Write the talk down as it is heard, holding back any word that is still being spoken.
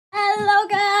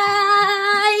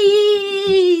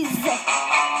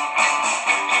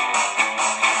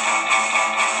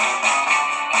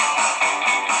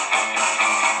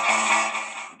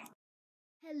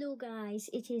guys,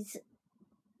 it is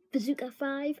Bazooka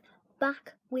 5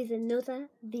 back with another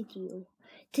video.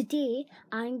 Today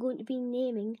I'm going to be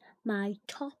naming my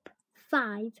top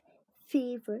 5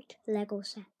 favourite Lego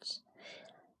sets.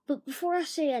 But before I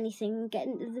say anything and get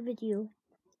into the video,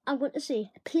 I'm going to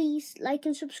say please like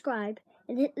and subscribe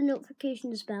and hit the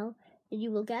notifications bell and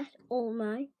you will get all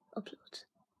my uploads.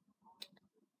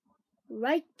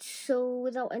 Right, so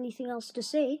without anything else to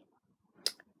say,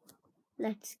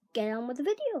 let's get on with the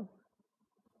video.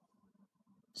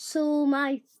 So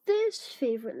my first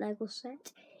favourite Lego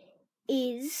set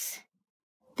is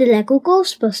the Lego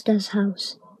Ghostbusters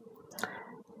house.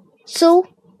 So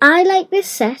I like this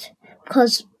set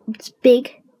because it's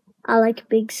big. I like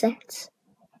big sets.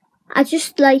 I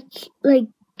just like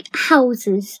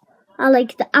houses. I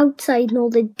like the outside and all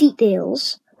the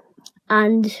details,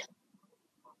 and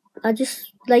I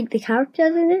just like the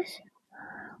characters in it.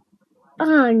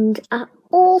 And I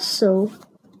also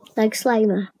like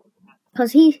Slimer,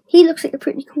 because he looks like a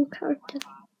pretty cool character.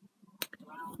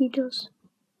 He does.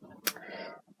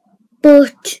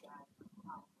 But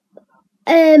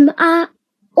I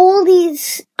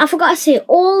forgot to say,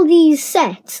 all these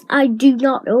sets I do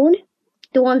not own.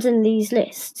 The ones in these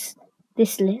lists.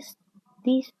 This list.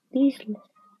 This list.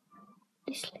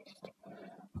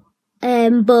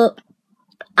 But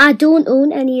I don't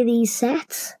own any of these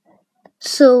sets.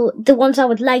 So the ones I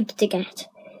would like to get.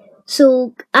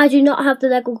 So I do not have the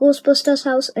Lego Ghostbusters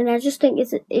house, and I just think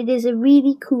it is a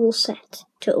really cool set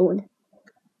to own.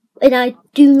 And I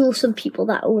do know some people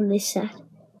that own this set,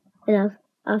 and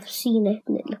I've seen it,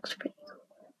 and it looks pretty cool.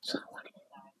 So I want it.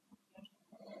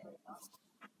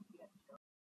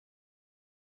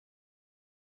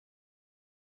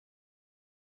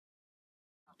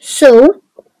 So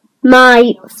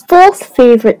my fourth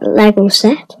favourite Lego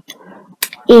set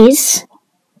is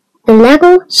the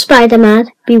Lego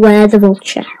Spider-Man Beware the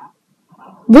Vulture.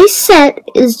 This set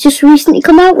has just recently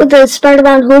come out with the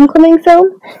Spider-Man Homecoming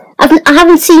film. I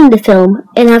haven't seen the film,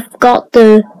 and I've got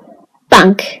the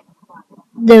bank,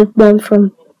 the one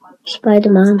from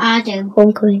Spider-Man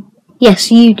Homecoming. Yes,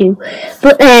 you do.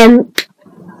 But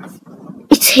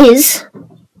it's his,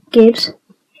 Gibbs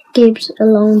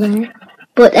along there.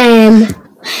 But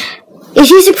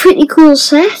it is a pretty cool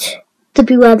set, the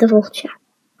Beware the Vulture.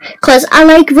 Because I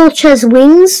like Vulture's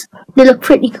wings, they look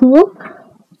pretty cool.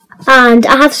 And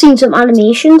I have seen some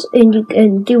animations, and you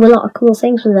can do a lot of cool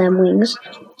things with them wings.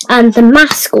 And the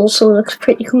mask also looks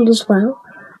pretty cool as well.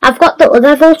 I've got the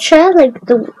other Vulture, like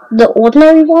the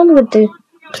ordinary one with the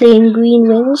plain green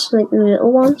wings, like the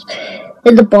little ones,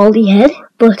 and the baldy head.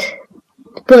 But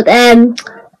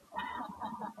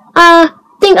I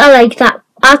think I like that.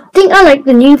 I think I like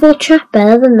the new Vulture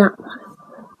better than that one.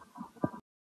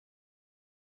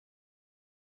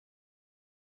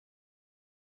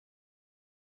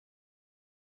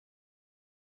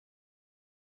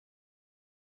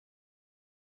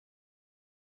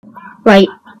 Right,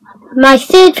 my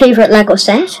third favourite Lego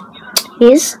set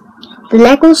is the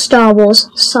Lego Star Wars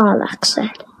Sarlacc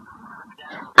set.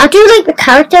 I do like the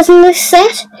characters in this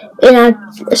set, and I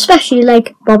especially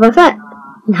like Boba Fett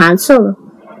and Han Solo.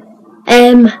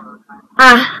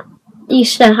 I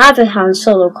used to have a Han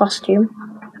Solo costume.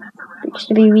 It used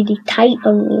to be really tight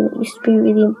on me, and it used to be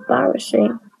really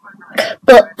embarrassing.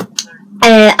 But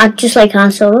I just like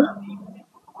Han Solo.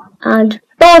 And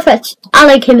Boba Fett, I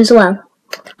like him as well.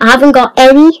 I haven't got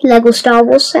any Lego Star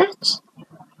Wars sets.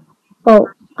 Well,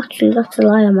 actually that's a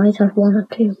lie, I might have one or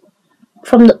two.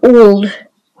 From the old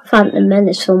Phantom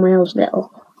Menace from when I was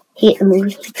little. Hate the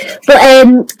movie. But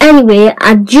anyway,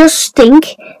 I just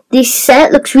think this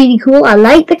set looks really cool. I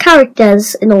like the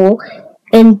characters and all.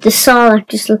 And the Sarlacc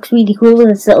just looks really cool with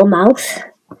its little mouth.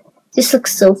 This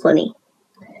looks so funny.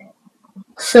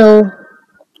 So,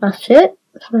 that's it.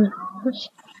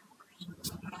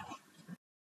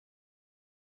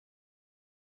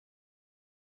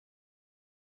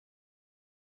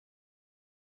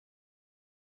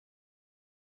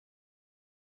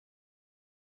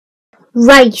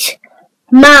 Right,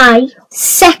 my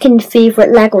second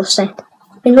favourite Lego set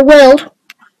in the world,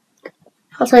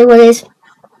 I'll tell you what it is.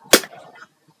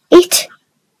 It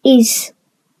is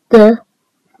the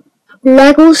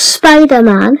Lego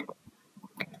Spider-Man,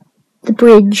 the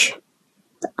bridge.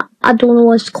 I don't know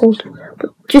what it's called,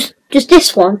 but just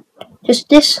this one. Just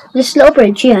this little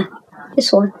bridge, yeah.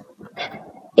 This one.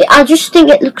 I just think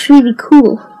it looks really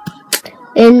cool.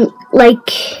 And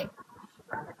like,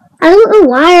 I don't know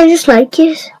why, I just like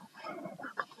it.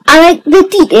 I like the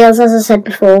details, as I said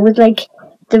before, with like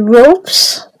the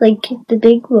ropes, like the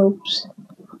big ropes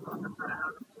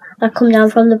that come down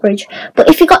from the bridge. But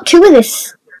if you got two of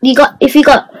this, if you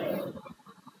got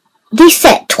this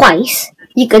set twice,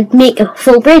 you could make a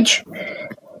full bridge.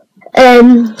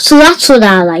 So that's what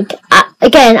I like.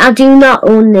 Again, I do not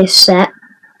own this set,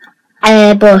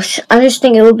 but I just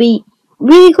think it would be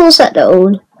really cool set to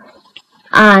own.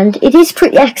 And it is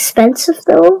pretty expensive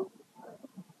though,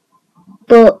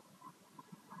 but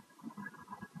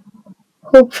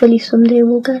hopefully someday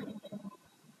we'll get it.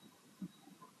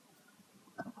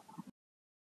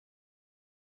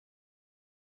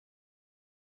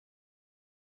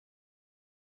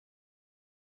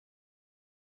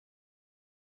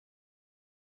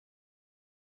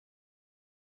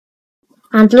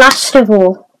 And last of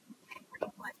all,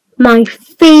 my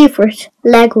favourite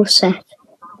Lego set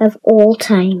of all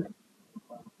time.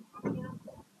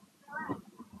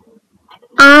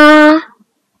 I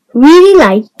really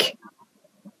like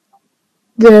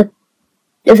the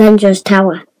Avengers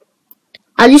Tower.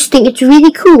 I just think it's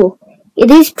really cool. It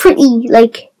is pretty,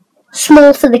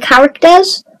 small for the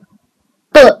characters,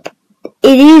 but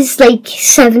it is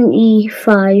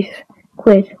 75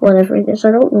 quid, whatever it is,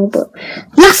 I don't know, but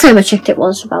last time I checked it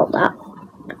was about that.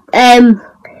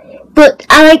 But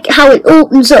I like how it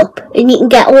opens up and you can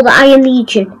get all the Iron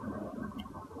Legion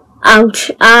out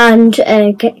and get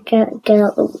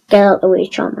out the way,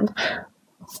 Charmander.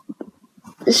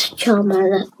 This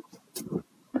Charmander.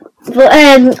 But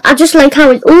I just like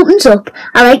how it opens up.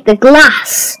 I like the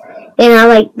glass, and I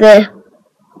like the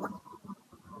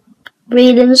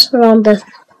railings around the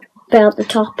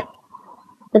top,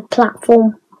 the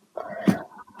platform.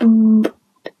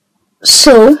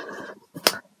 So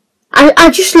I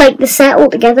just like the set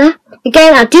altogether.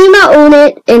 Again, I do not own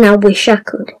it, and I wish I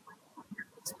could.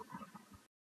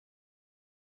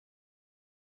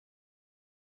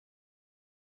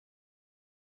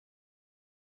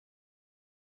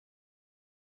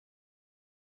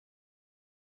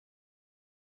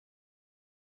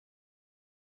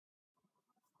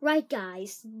 Right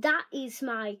guys, that is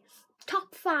my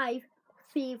top 5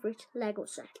 favourite Lego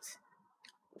sets.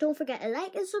 Don't forget to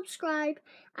like and subscribe,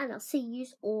 and I'll see you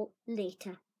all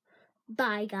later.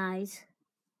 Bye guys.